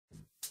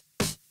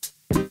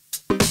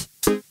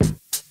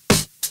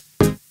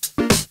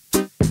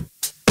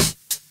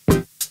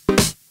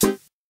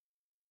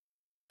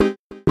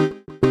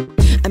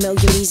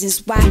million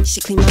reasons why.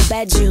 Should clean my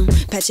bedroom,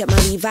 patch up my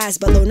Levi's,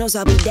 but Lord knows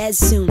I'll be dead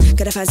soon.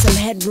 Gotta find some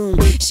headroom,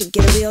 should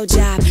get a real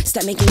job.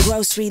 Start making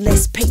grocery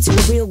lists, pray to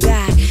a real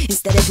God.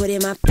 Instead of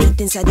putting my faith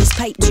inside these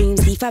pipe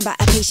dreams, defined by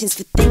a patience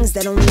for things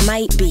that only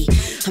might be.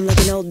 I'm like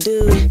an old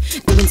dude,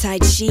 doing Tai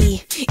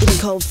Chi, eating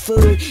cold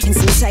food and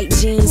some tight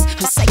jeans.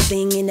 I'm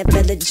cycling in a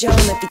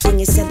velodrome, everything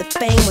is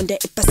cellophane. Wonder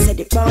if I said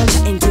it wrong,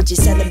 trying to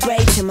just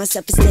celebrate. Tell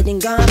myself it's dead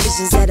and gone,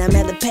 visions that I'm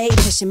elevated,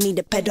 pushing me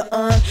to pedal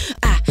on.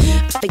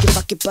 I figure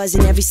fuck it,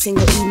 buzzing every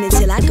single evening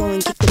till I go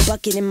and kick the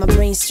bucket in my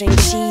brain string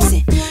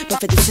cheesing. But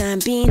for the time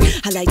being,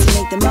 I like to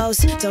make the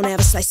most. Don't have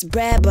a slice of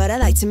bread, but I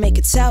like to make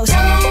a toast.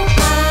 Don't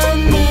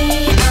mind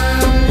me,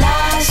 I'm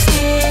lost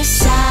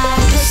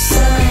inside the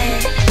sun.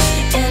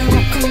 And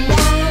welcome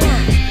down,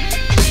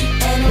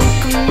 and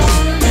welcome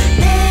down.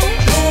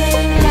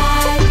 Living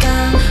like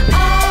I'm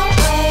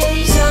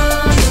always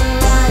on the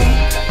run.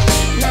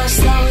 Not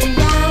slowing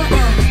down,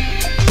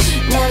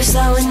 never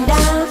slowing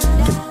down.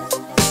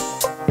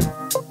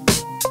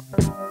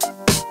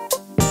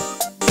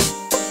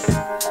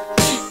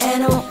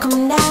 And I won't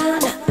come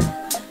down,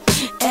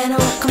 and I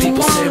won't come down.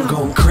 People say I'm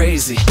going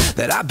crazy,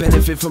 that I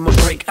benefit from a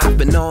break. I've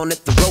been on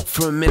at the rope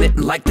for a minute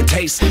and like the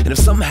taste. And if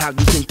somehow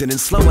you think that in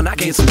slowing I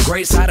gain some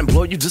grace, I'd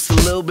implore you just a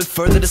little bit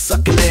further to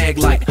suck an egg.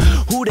 Like,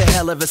 who the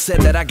hell ever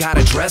said that I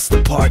gotta dress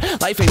the part?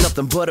 Life ain't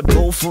nothing but a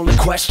bowl full of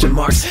question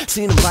marks.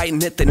 Seen them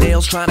biting at their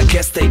nails, trying to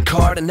guess they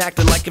card, and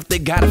acting like if they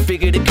got it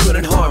figured it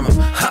couldn't harm them.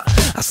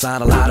 I saw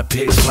a lot of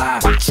pigs fly,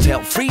 watch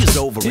tail freeze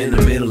over in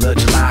the middle of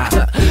July.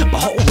 My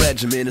whole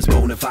regiment is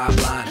bona fide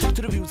blind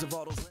to the views of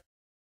all those.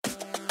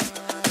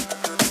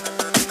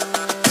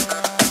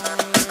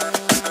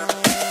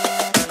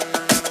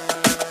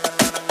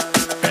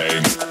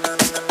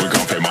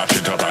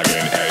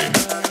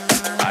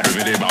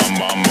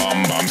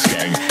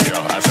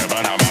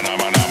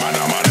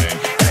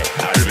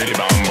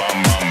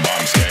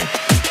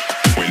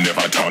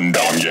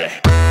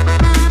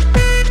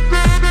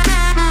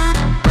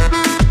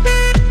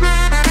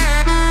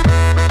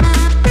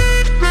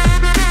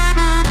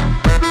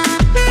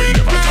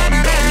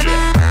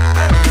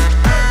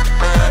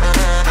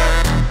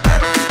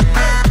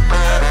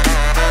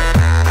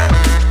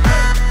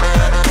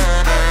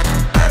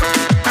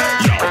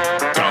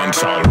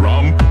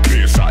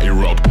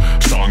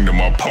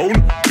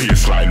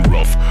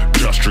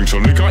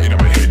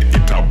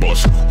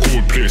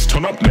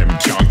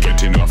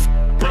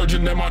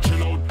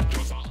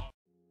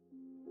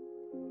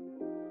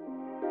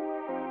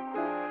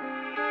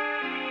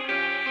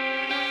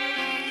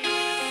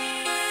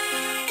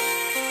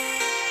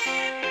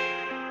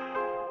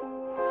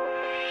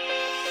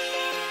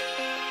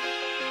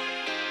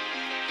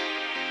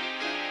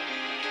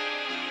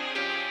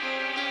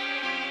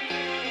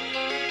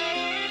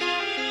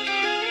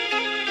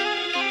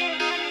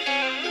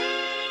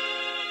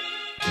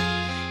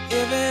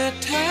 Every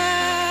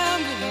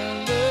time that I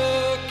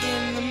look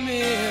in the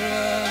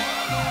mirror,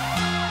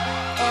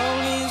 all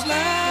these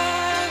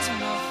lines in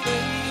my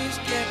face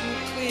getting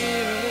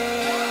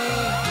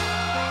clearer.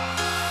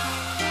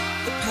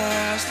 The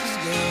past is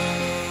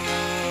gone.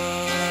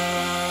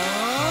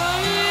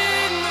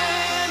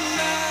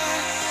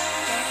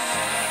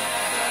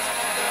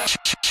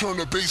 Turn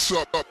the bass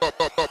up.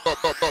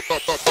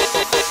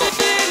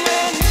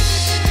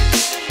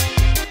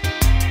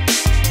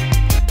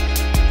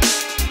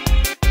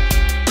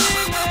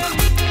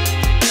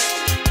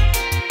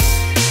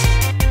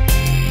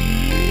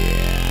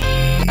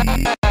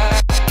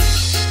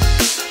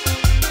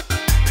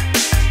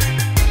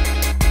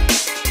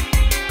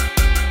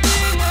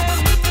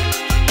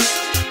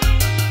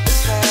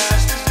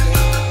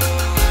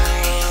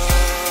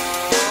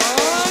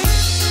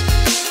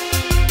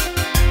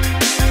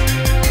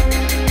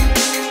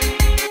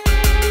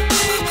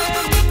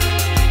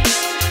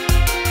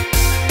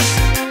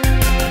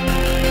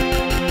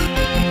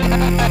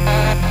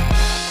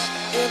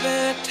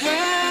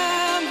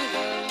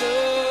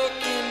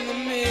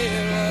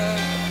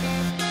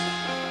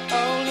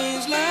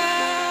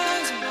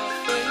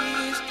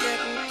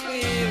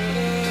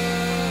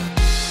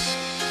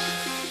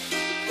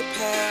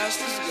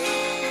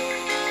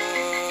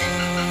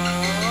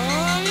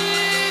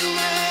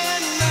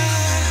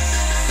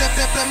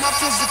 My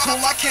physical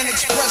I can't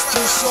express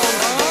through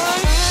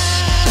song.